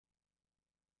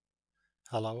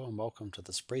Hello and welcome to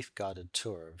this brief guided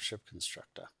tour of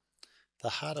ShipConstructor. The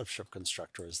heart of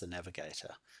ShipConstructor is the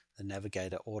Navigator. The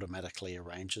Navigator automatically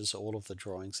arranges all of the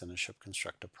drawings in a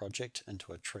ShipConstructor project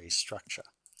into a tree structure.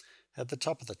 At the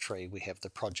top of the tree we have the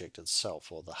project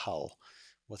itself, or the hull.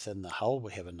 Within the hull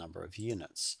we have a number of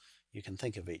units. You can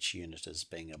think of each unit as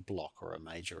being a block or a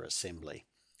major assembly.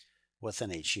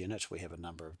 Within each unit we have a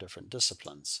number of different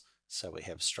disciplines. So we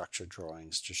have structure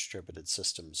drawings, distributed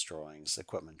systems drawings,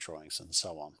 equipment drawings, and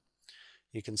so on.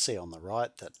 You can see on the right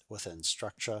that within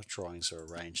structure, drawings are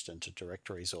arranged into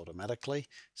directories automatically.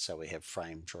 So we have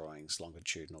frame drawings,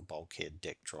 longitudinal bulkhead,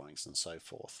 deck drawings, and so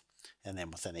forth. And then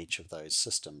within each of those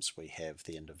systems, we have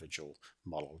the individual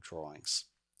model drawings.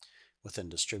 Within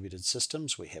distributed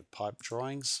systems, we have pipe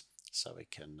drawings, so we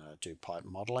can do pipe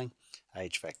modeling,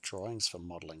 HVAC drawings for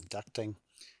modeling ducting,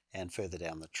 and further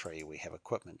down the tree we have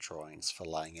equipment drawings for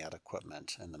laying out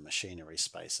equipment in the machinery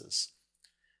spaces.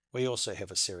 We also have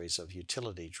a series of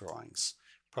utility drawings.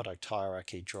 Product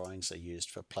hierarchy drawings are used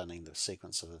for planning the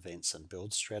sequence of events and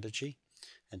build strategy.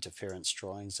 Interference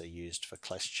drawings are used for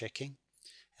clash checking,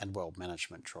 and weld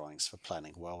management drawings for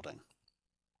planning welding.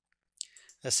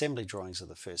 Assembly drawings are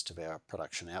the first of our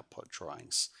production output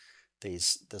drawings.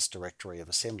 This directory of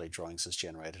assembly drawings is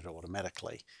generated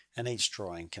automatically, and each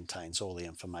drawing contains all the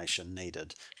information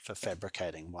needed for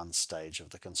fabricating one stage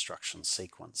of the construction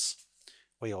sequence.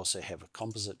 We also have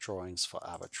composite drawings for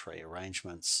arbitrary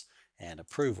arrangements and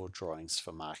approval drawings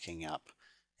for marking up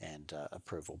and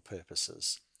approval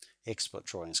purposes. Export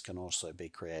drawings can also be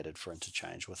created for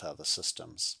interchange with other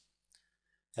systems.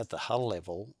 At the hull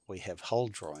level, we have hull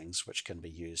drawings which can be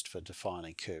used for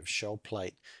defining curved shell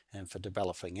plate and for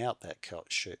developing out that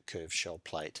curved shell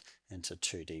plate into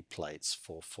 2D plates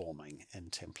for forming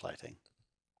and templating.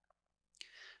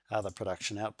 Other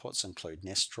production outputs include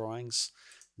nest drawings.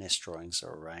 Nest drawings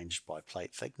are arranged by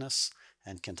plate thickness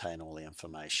and contain all the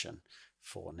information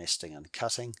for nesting and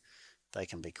cutting. They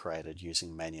can be created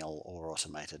using manual or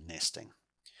automated nesting.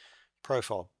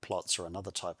 Profile plots are another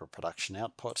type of production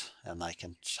output, and they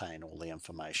contain all the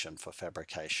information for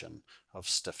fabrication of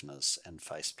stiffeners and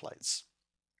faceplates.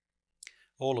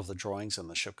 All of the drawings in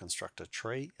the ShipConstructor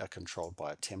tree are controlled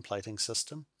by a templating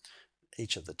system.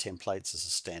 Each of the templates is a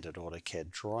standard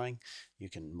Autocad drawing. You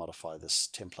can modify this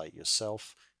template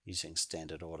yourself using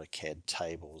standard Autocad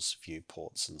tables,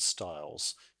 viewports, and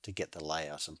styles to get the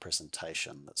layout and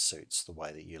presentation that suits the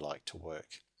way that you like to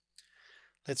work.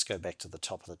 Let's go back to the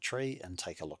top of the tree and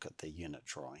take a look at the unit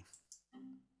drawing.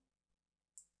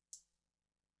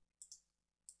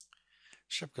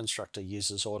 ShipConstructor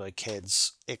uses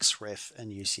AutoCAD's XREF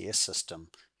and UCS system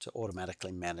to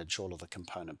automatically manage all of the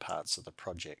component parts of the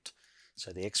project.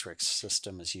 So the XREF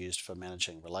system is used for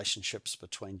managing relationships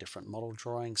between different model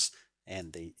drawings,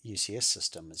 and the UCS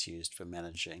system is used for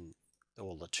managing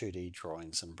all the 2D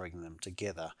drawings and bringing them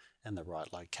together in the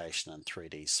right location in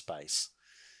 3D space.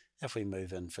 If we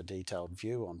move in for detailed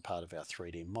view on part of our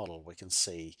 3D model, we can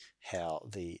see how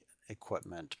the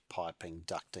equipment, piping,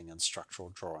 ducting, and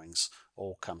structural drawings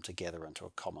all come together into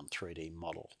a common 3D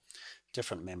model.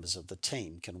 Different members of the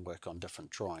team can work on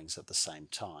different drawings at the same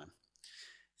time.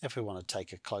 If we want to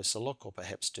take a closer look or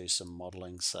perhaps do some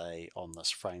modeling, say on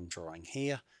this frame drawing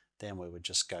here, then we would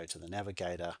just go to the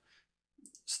Navigator,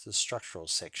 the structural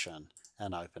section,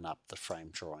 and open up the frame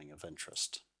drawing of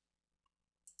interest.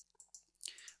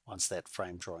 Once that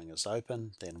frame drawing is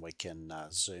open, then we can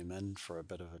zoom in for a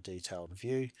bit of a detailed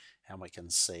view, and we can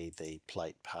see the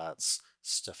plate parts,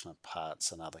 stiffener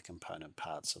parts, and other component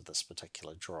parts of this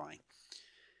particular drawing.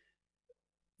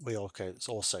 We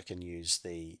also can use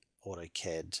the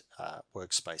AutoCAD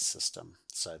Workspace system,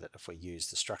 so that if we use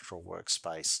the structural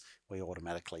workspace, we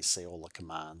automatically see all the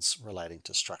commands relating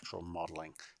to structural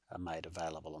modeling are made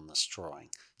available in this drawing.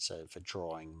 So for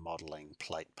drawing, modeling,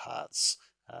 plate parts,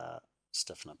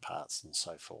 stiffener parts, and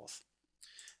so forth.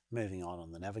 Moving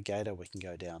on the Navigator, we can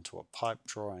go down to a pipe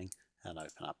drawing and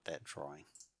open up that drawing.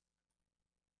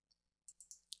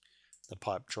 The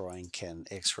pipe drawing can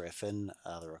XREF in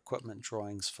other equipment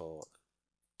drawings for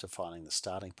defining the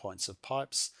starting points of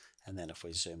pipes, and then if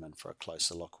we zoom in for a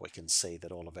closer look, we can see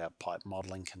that all of our pipe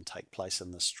modeling can take place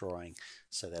in this drawing,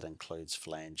 so that includes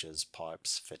flanges,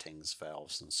 pipes, fittings,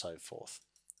 valves, and so forth.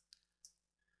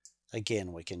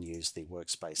 Again, we can use the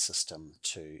workspace system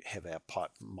to have our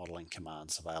pipe modeling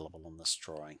commands available in this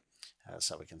drawing,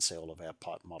 so we can see all of our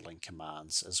pipe modeling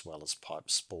commands as well as pipe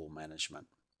spool management.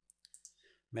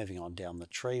 Moving on down the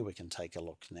tree, we can take a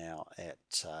look now at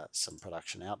some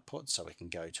production output, so we can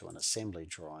go to an assembly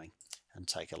drawing and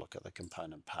take a look at the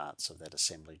component parts of that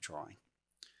assembly drawing.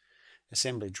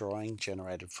 Assembly drawing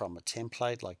generated from a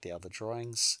template like the other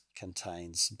drawings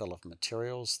contains bill of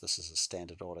materials. This is a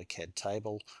standard Autocad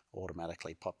table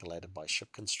automatically populated by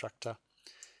ShipConstructor.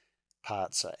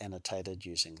 Parts are annotated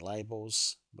using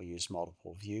labels. We use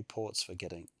multiple viewports for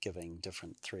giving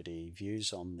different 3D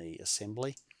views on the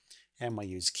assembly. And we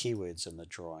use keywords in the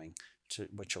drawing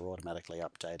which are automatically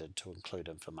updated to include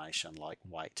information like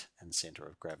weight and center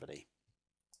of gravity.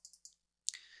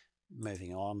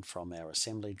 Moving on from our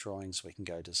assembly drawings, we can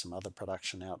go to some other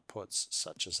production outputs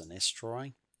such as an S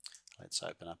drawing. Let's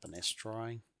open up an S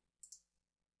drawing.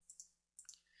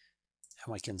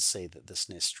 And we can see that this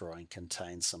nest drawing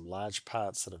contains some large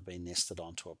parts that have been nested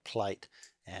onto a plate,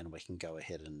 and we can go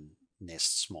ahead and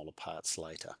nest smaller parts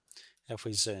later. If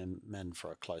we zoom in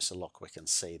for a closer look, we can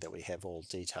see that we have all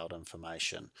detailed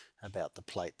information about the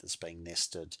plate that's being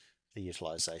nested, the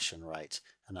utilization rate,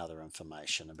 and other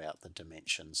information about the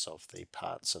dimensions of the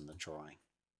parts in the drawing.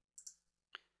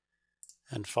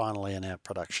 And finally, in our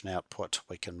production output,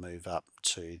 we can move up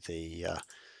to the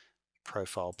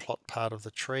profile plot part of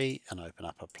the tree and open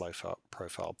up a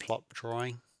profile plot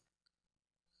drawing.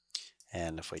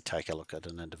 And if we take a look at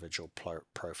an individual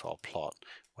profile plot,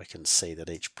 we can see that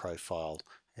each profile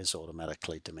is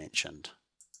automatically dimensioned.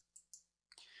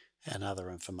 And other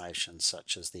information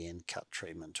such as the end cut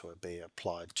treatment to be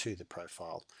applied to the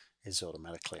profile is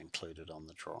automatically included on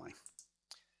the drawing.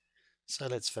 So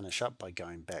let's finish up by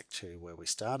going back to where we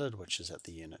started, which is at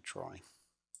the unit drawing.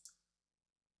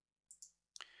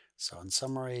 So in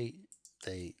summary,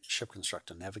 the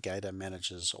ShipConstructor Navigator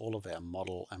manages all of our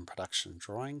model and production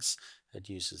drawings. It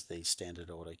uses the standard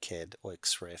AutoCAD,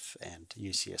 XREF and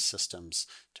UCS systems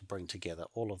to bring together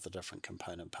all of the different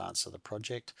component parts of the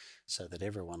project so that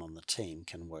everyone on the team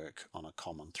can work on a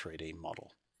common 3D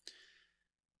model.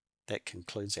 That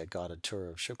concludes our guided tour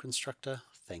of ShipConstructor.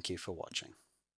 Thank you for watching.